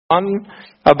on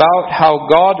about how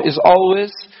God is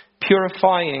always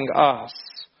purifying us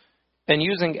and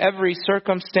using every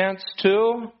circumstance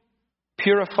to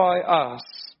purify us,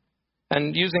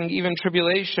 and using even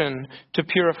tribulation to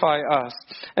purify us.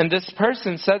 And this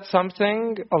person said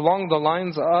something along the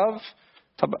lines of,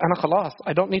 "Ana khalas,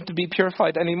 I don't need to be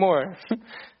purified anymore.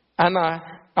 I'm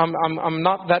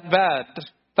not that bad."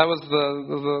 That was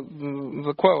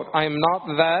the quote. I am not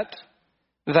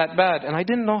that bad. And I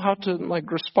didn't know how to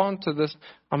respond to this.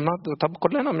 I'm not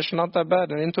that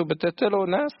bad. And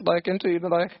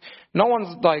no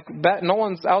one's bad, no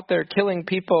one's out there killing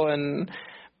people,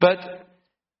 but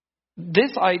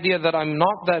this idea that I'm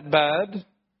not that bad,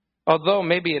 although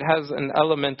maybe it has an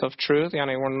element of truth,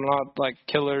 we're not like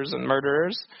killers and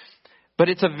murderers, but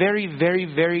it's a very, very,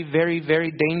 very, very,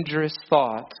 very dangerous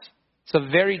thought. It's a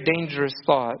very dangerous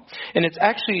thought. And it's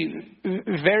actually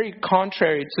very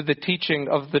contrary to the teaching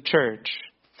of the church.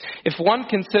 If one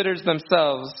considers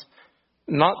themselves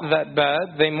not that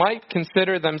bad, they might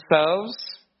consider themselves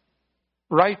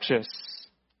righteous.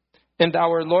 And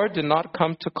our Lord did not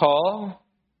come to call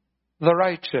the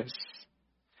righteous.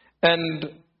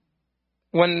 And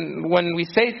when we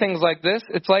say things like this,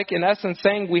 it's like in essence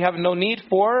saying we have no need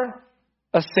for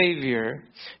a Savior.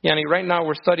 Right now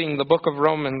we're studying the book of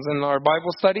Romans in our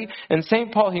Bible study, and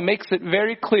St. Paul, he makes it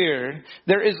very clear,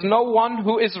 there is no one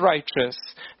who is righteous,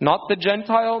 not the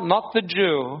Gentile, not the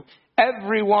Jew.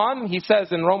 Everyone, he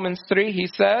says in Romans 3, he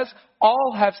says,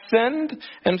 all have sinned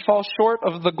and fall short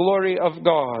of the glory of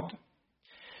God.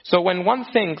 So when one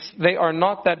thinks they are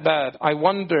not that bad, I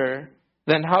wonder,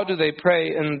 then how do they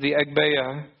pray in the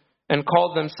Agbeya and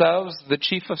call themselves the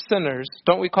chief of sinners?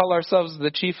 Don't we call ourselves the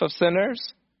chief of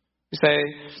sinners? We say,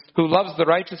 who loves the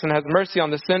righteous and has mercy on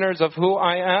the sinners, of who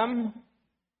I am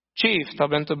chief.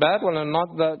 Tabentu bad? Well,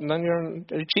 not that. Then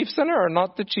you're a chief sinner or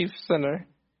not the chief sinner?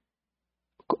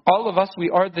 All of us, we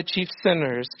are the chief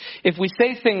sinners. If we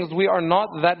say things we are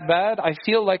not that bad, I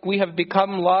feel like we have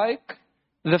become like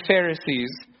the Pharisees.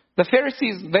 The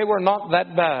Pharisees, they were not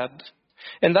that bad.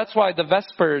 And that's why the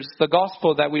Vespers, the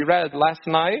gospel that we read last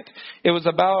night, it was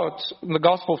about the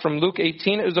gospel from Luke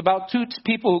 18. It was about two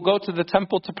people who go to the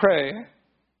temple to pray.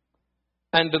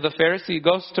 And the Pharisee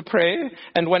goes to pray.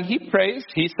 And when he prays,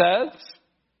 he says,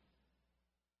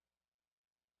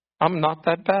 I'm not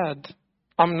that bad.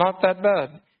 I'm not that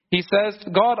bad. He says,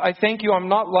 God, I thank you I'm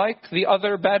not like the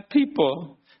other bad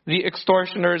people. The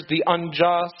extortioners, the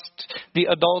unjust, the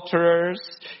adulterers,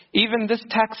 even this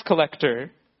tax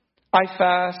collector. I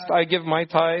fast, I give my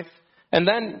tithe. And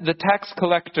then the tax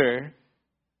collector,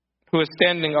 who was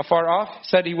standing afar off,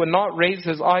 said he would not raise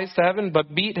his eyes to heaven,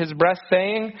 but beat his breast,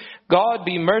 saying, God,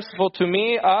 be merciful to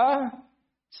me, a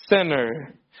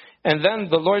sinner. And then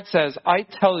the Lord says, I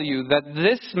tell you that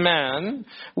this man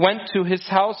went to his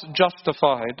house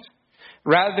justified,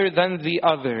 rather than the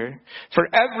other. For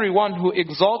everyone who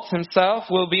exalts himself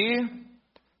will be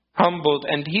humbled,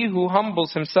 and he who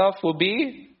humbles himself will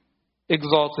be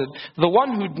exalted. The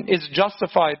one who is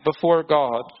justified before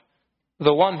God,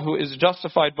 the one who is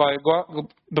justified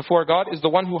before God is the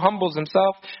one who humbles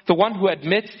himself, the one who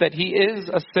admits that he is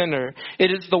a sinner.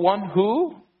 It is the one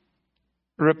who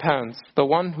repents, the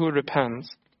one who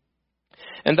repents.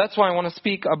 And that's why I want to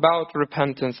speak about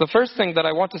repentance. The first thing that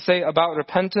I want to say about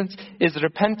repentance is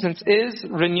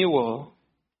renewal.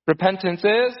 Repentance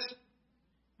is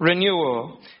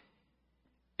renewal.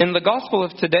 In the gospel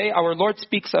of today, our Lord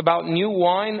speaks about new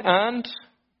wine and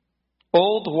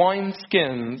old wine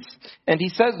skins. And he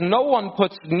says no one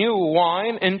puts new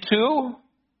wine into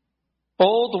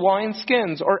old wine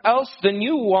skins, or else the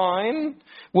new wine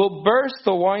will burst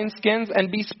the wine skins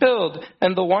and be spilled,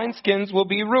 and the wine skins will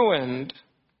be ruined.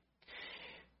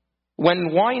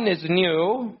 When wine is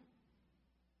new,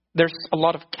 there's a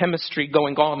lot of chemistry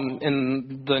going on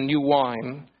in the new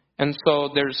wine. And so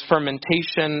there's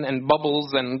fermentation and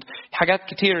bubbles and hagat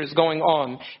katir is going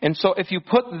on. And so if you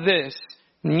put this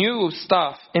new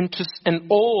stuff into an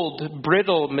old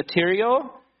brittle material,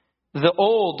 the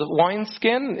old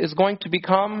wineskin is going to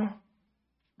become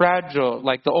fragile.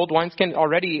 Like the old wineskin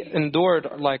already endured,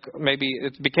 like maybe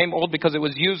it became old because it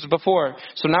was used before.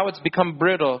 So now it's become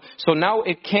brittle. So now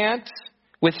it can't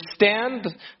withstand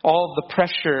all the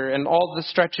pressure and all the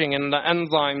stretching and the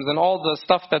enzymes and all the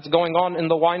stuff that's going on in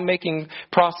the winemaking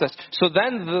process. So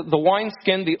then the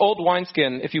wineskin, the old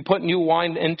wineskin, if you put new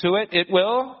wine into it, it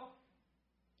will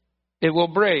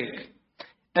break.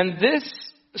 And this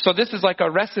is like a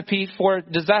recipe for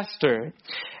disaster.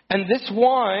 And this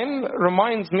wine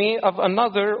reminds me of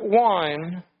another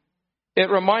wine.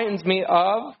 It reminds me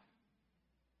of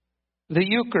the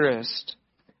Eucharist.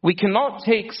 We cannot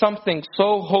take something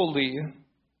so holy,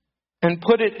 and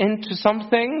put it into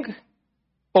something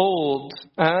old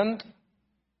and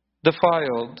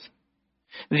defiled.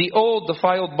 The old,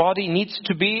 defiled body needs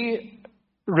to be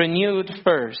renewed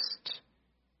first.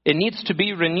 It needs to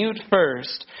be renewed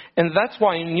first. And that's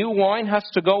why new wine has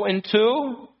to go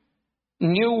into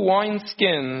new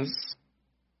wineskins.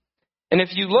 And if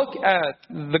you look at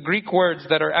the Greek words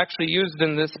that are actually used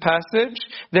in this passage,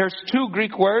 there's two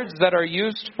Greek words that are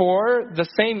used for the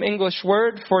same English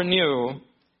word for new.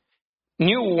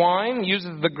 New wine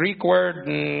uses the Greek word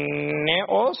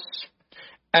neos,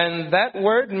 and that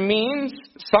word means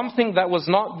something that was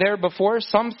not there before,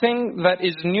 something that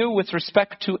is new with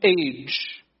respect to age.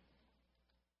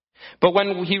 But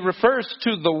when he refers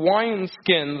to the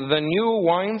wineskin, the new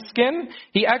wineskin,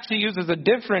 he actually uses a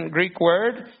different Greek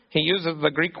word. He uses the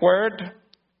Greek word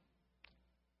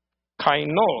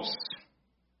kainos.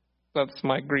 That's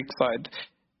my Greek side.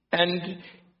 And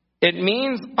it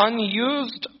means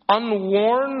unused,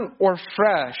 unworn, or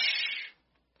fresh.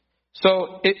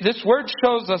 So this word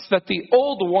shows us that the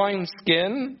old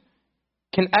wineskin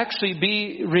can actually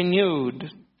be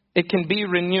renewed. It can be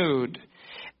renewed.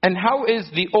 And how is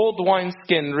the old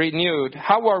wineskin renewed?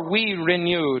 How are we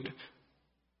renewed?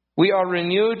 We are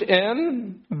renewed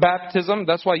in baptism.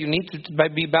 That's why you need to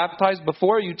be baptized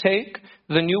before you take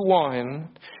the new wine.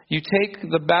 You take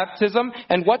the baptism.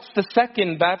 And what's the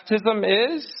second baptism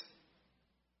is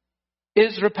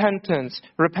repentance.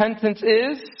 Repentance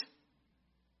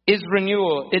is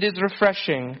renewal. It is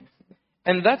refreshing.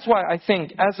 And that's why I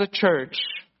think as a church,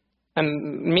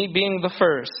 and me being the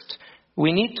first,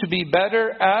 we need to be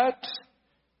better at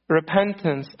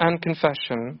repentance and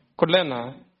confession.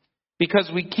 Kullena. Because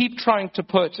we keep trying to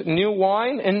put new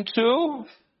wine into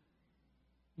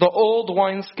the old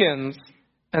wineskins.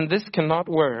 And this cannot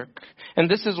work. And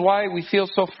this is why we feel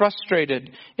so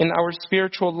frustrated in our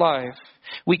spiritual life.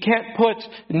 We can't put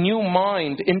new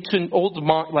mind into an old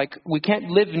mind. Like, we can't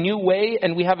live new way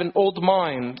and we have an old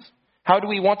mind. How do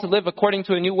we want to live according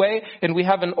to a new way and we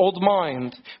have an old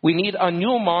mind? We need a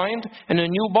new mind and a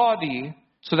new body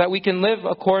so that we can live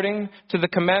according to the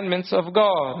commandments of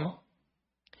God.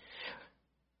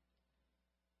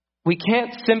 We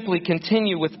can't simply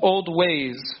continue with old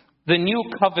ways. The new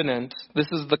covenant,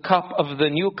 this is the cup of the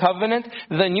new covenant.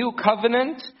 The new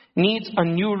covenant needs a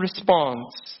new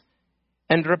response.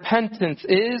 And repentance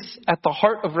is at the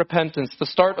heart of repentance, the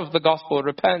start of the gospel.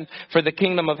 Repent, for the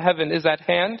kingdom of heaven is at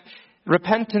hand.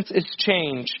 Repentance is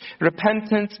change.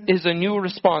 Repentance is a new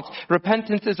response.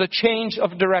 Repentance is a change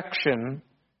of direction.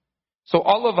 So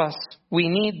all of us, we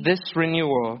need this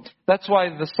renewal. That's why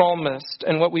the psalmist,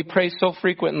 and what we pray so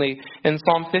frequently in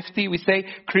Psalm 50, we say,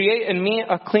 create in me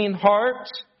a clean heart,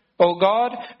 O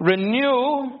God,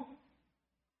 renew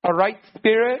a right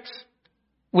spirit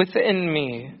within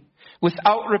me.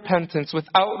 Without repentance,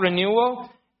 without renewal,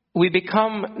 we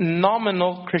become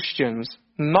nominal Christians.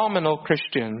 Nominal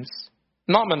Christians.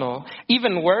 Nominal.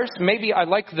 Even worse, maybe I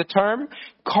like the term,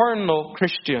 carnal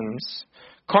Christians.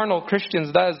 Carnal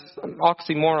Christians, that is an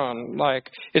oxymoron. Like,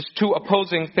 it's two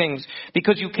opposing things.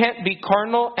 Because you can't be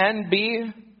carnal and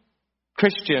be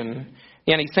Christian.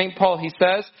 Yani St. Paul, he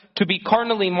says, to be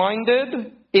carnally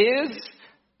minded is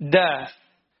death.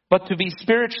 But to be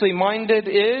spiritually minded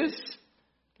is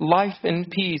life and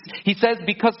peace. He says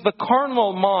because the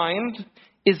carnal mind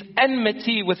is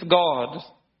enmity with God.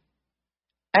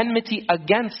 Enmity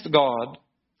against God.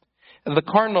 The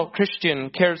carnal Christian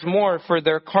cares more for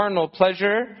their carnal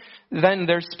pleasure than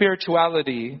their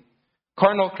spirituality.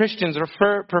 Carnal Christians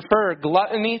prefer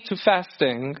gluttony to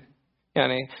fasting.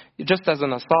 Yani, just as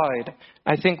an aside,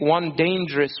 I think one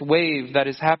dangerous wave that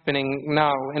is happening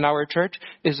now in our church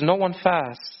is no one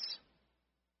fasts.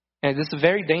 And this is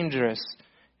very dangerous.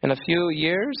 In a few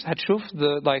years, هتشوف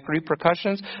the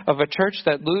repercussions of a church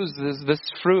that loses this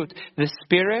fruit, this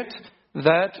spirit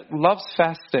that loves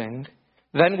fasting.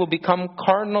 Then will become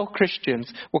carnal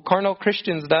Christians. Well, carnal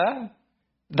Christians, that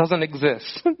doesn't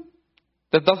exist.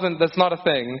 That's not a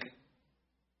thing.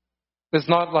 It's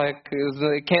not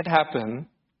it can't happen.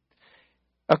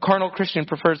 A carnal Christian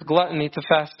prefers gluttony to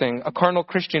fasting. A carnal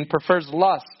Christian prefers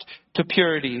lust to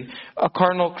purity. A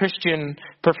carnal Christian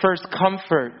prefers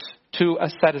comfort to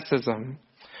asceticism.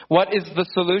 What is the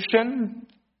solution?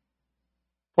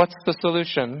 What's the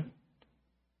solution?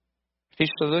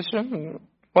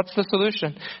 What's the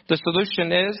solution? The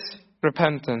solution is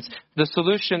repentance. The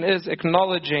solution is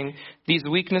acknowledging these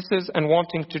weaknesses and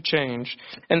wanting to change.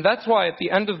 And that's why at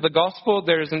the end of the gospel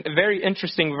there is a very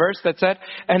interesting verse that said,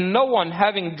 and no one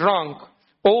having drunk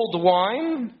old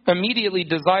wine immediately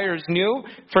desires new,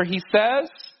 for he says,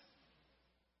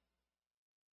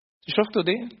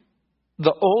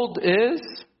 the old is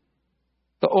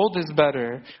The old is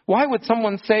better. Why would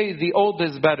someone say the old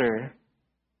is better?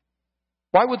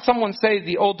 Why would someone say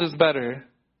the old is better?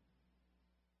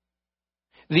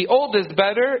 The old is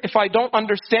better if I don't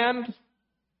understand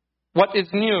what is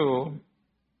new.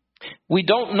 We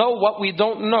don't know what we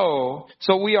don't know,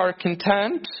 so we are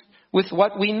content with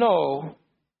what we know.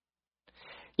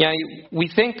 Yeah,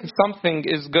 we think something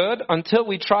is good until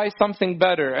we try something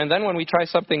better. And then when we try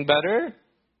something better,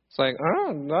 it's like,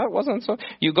 oh, that wasn't so.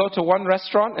 You go to one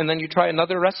restaurant and then you try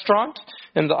another restaurant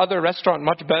and the other restaurant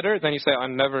much better. Then you say,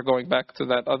 I'm never going back to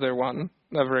that other one.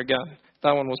 Never again.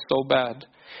 That one was so bad.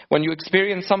 When you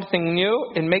experience something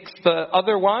new, it makes the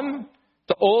other one,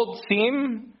 the old,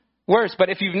 seem worse. But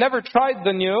if you've never tried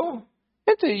the new,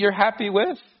 you're happy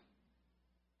with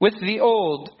the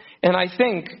old. And I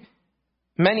think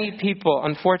many people,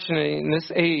 unfortunately, in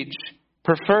this age,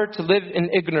 prefer to live in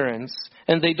ignorance.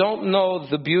 And they don't know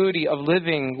the beauty of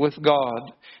living with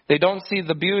God. They don't see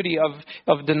the beauty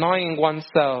of denying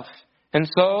oneself. And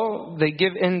so they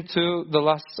give in to the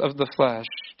lusts of the flesh.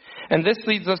 And this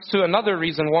leads us to another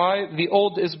reason why the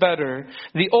old is better.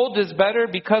 The old is better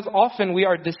because often we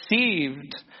are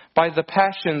deceived by the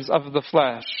passions of the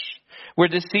flesh. We're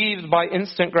deceived by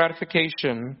instant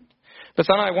gratification. But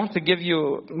then I want to give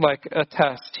you like a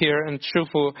test here and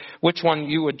shufu which one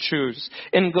you would choose.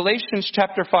 In Galatians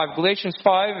chapter 5, Galatians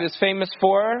 5 is famous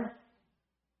for,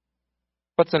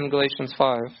 what's in Galatians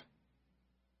 5?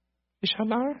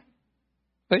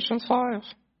 Galatians 5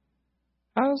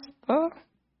 has the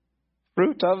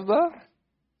fruit of the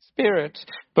Spirit.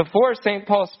 Before St.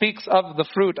 Paul speaks of the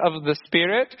fruit of the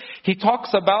Spirit, he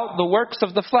talks about the works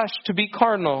of the flesh to be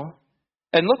carnal.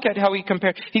 And look at how he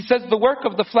compares. He says the work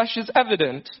of the flesh is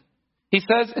evident. He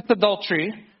says it's adultery,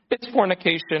 it's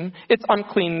fornication, it's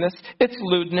uncleanness, it's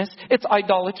lewdness, it's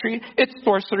idolatry, it's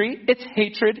sorcery, it's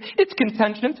hatred, it's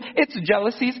contentions, it's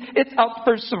jealousies, it's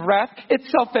outbursts of wrath, it's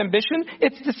self-ambition,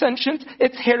 it's dissensions,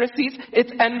 it's heresies,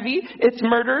 it's envy, it's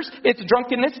murders, it's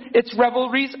drunkenness, it's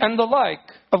revelries, and the like,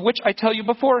 of which I tell you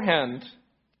beforehand.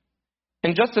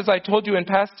 And just as I told you in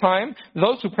past time,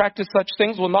 those who practice such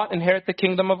things will not inherit the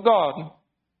kingdom of God.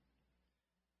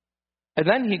 And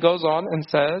then he goes on and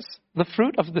says, the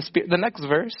fruit of the Spirit, the next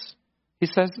verse, he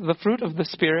says, the fruit of the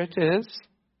Spirit is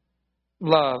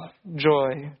love,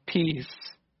 joy, peace,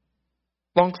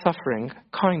 long-suffering,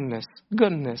 kindness,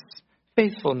 goodness,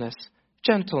 faithfulness,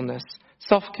 gentleness,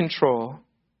 self-control.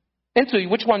 Into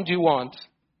which one do you want?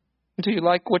 Do you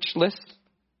like which list?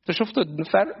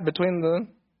 Between the...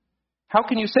 How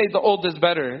can you say the old is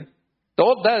better? The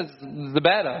old is the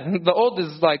better. The old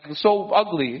is like so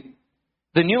ugly.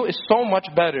 The new is so much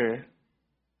better.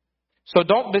 So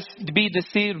don't be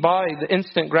deceived by the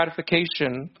instant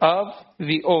gratification of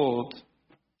the old.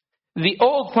 The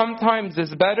old sometimes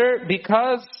is better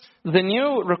because the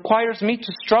new requires me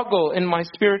to struggle in my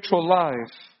spiritual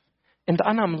life. And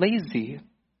I'm lazy.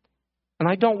 And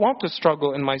I don't want to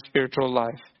struggle in my spiritual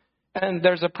life. And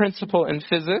there's a principle in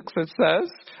physics that says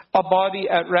a body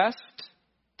at rest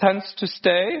tends to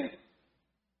stay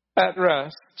at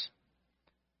rest.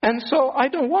 And so I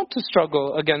don't want to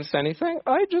struggle against anything.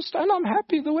 And I'm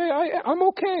happy the way I'm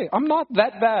okay. I'm not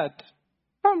that bad.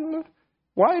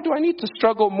 Why do I need to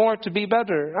struggle more to be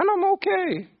better? And I'm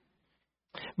okay.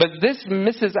 But this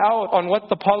misses out on what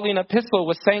the Pauline epistle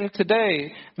was saying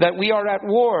today, that we are at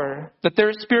war, that there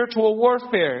is spiritual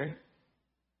warfare.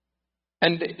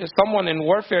 And someone in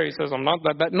warfare, he says, I'm not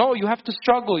that bad. No, you have to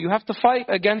struggle. You have to fight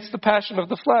against the passion of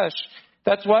the flesh.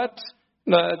 That's what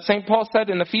St. Paul said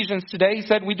in Ephesians today. He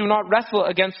said, we do not wrestle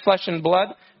against flesh and blood,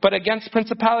 but against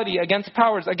principality, against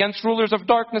powers, against rulers of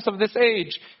darkness of this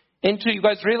age. Until you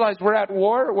guys realize we're at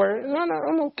war,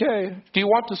 I'm okay. Do you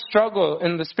want to struggle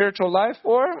in the spiritual life?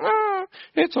 Or,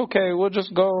 it's okay. We'll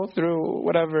just go through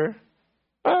whatever.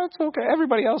 It's okay.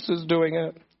 Everybody else is doing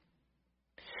it.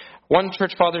 One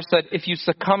church father said, if you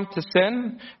succumb to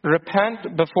sin,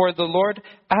 repent before the Lord,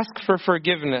 ask for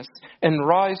forgiveness, and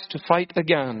rise to fight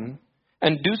again,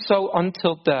 and do so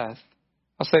until death.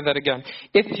 I'll say that again.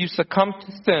 If you succumb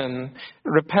to sin,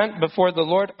 repent before the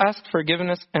Lord, ask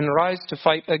forgiveness, and rise to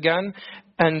fight again,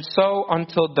 and so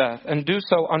until death, and do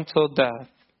so until death.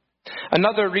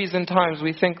 Another reason times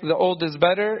we think the old is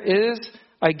better is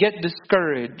I get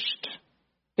discouraged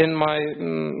in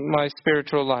my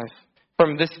spiritual life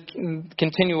from this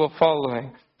continual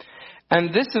following.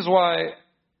 And this is why,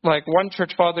 like one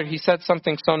church father, he said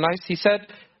something so nice. He said,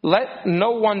 let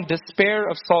no one despair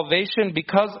of salvation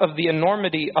because of the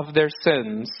enormity of their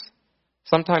sins.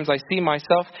 Sometimes I see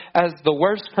myself as the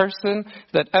worst person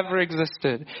that ever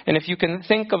existed. And if you can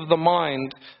think of the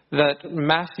mind that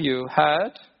Matthew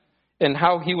had and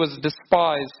how he was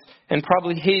despised and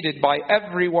probably hated by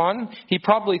everyone. He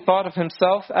probably thought of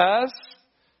himself as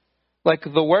like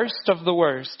the worst of the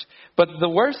worst. But the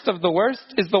worst of the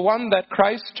worst is the one that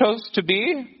Christ chose to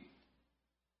be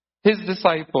his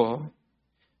disciple.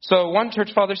 So one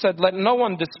church father said, let no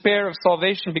one despair of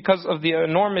salvation because of the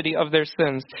enormity of their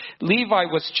sins. Levi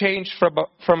was changed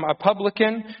from a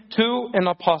publican to an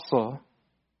apostle.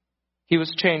 He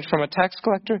was changed from a tax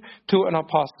collector to an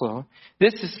apostle.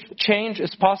 Change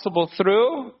is possible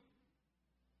through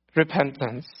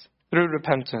repentance. Through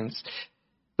repentance.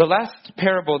 The last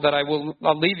parable that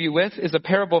I'll leave you with is a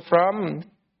parable from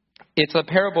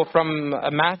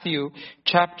Matthew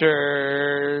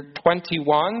chapter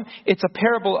 21. It's a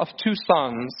parable of two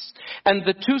sons. And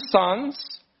the two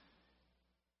sons,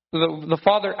 the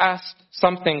father asked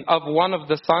something of one of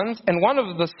the sons, and one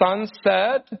of the sons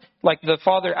said, like the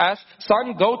father asked,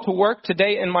 son, go to work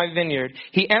today in my vineyard.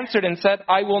 He answered and said,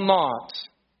 I will not.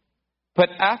 But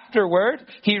afterward,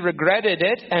 he regretted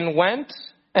it and went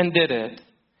and did it.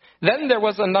 Then there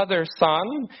was another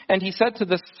son, and he said to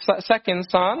the second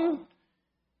son,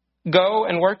 go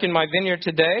and work in my vineyard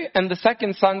today. And the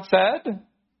second son said,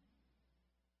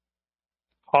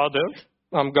 Hadav,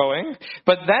 I'm going.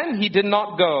 But then he did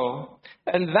not go.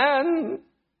 And then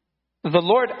the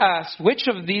Lord asked, which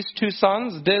of these two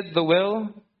sons did the will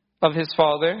of his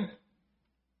father?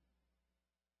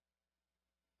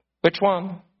 Which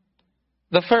one?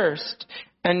 The first.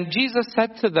 And Jesus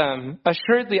said to them,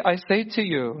 assuredly I say to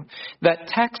you that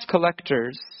tax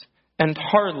collectors and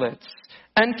harlots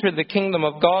enter the kingdom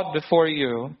of God before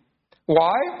you.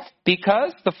 Why?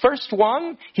 Because the first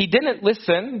one, he didn't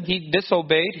listen, he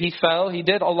disobeyed, he fell, he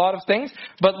did a lot of things,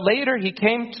 but later he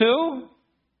came to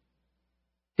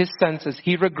his senses.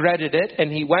 He regretted it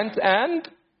and he went and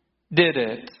did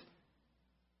it.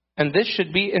 And this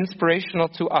should be inspirational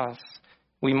to us.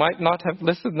 We might not have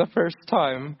listened the first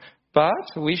time, but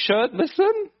we should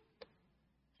listen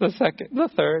the second, the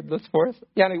third, the fourth.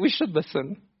 We should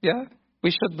listen. Yeah,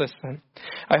 we should listen.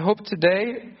 I hope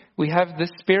today we have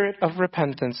this spirit of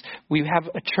repentance. We have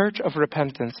a church of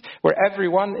repentance where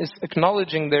everyone is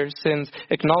acknowledging their sins,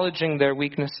 acknowledging their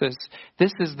weaknesses.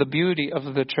 This is the beauty of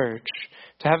the church.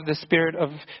 To have the spirit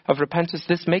of repentance,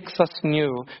 this makes us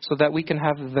new so that we can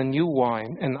have the new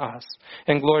wine in us.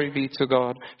 And glory be to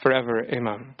God forever.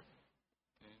 Amen.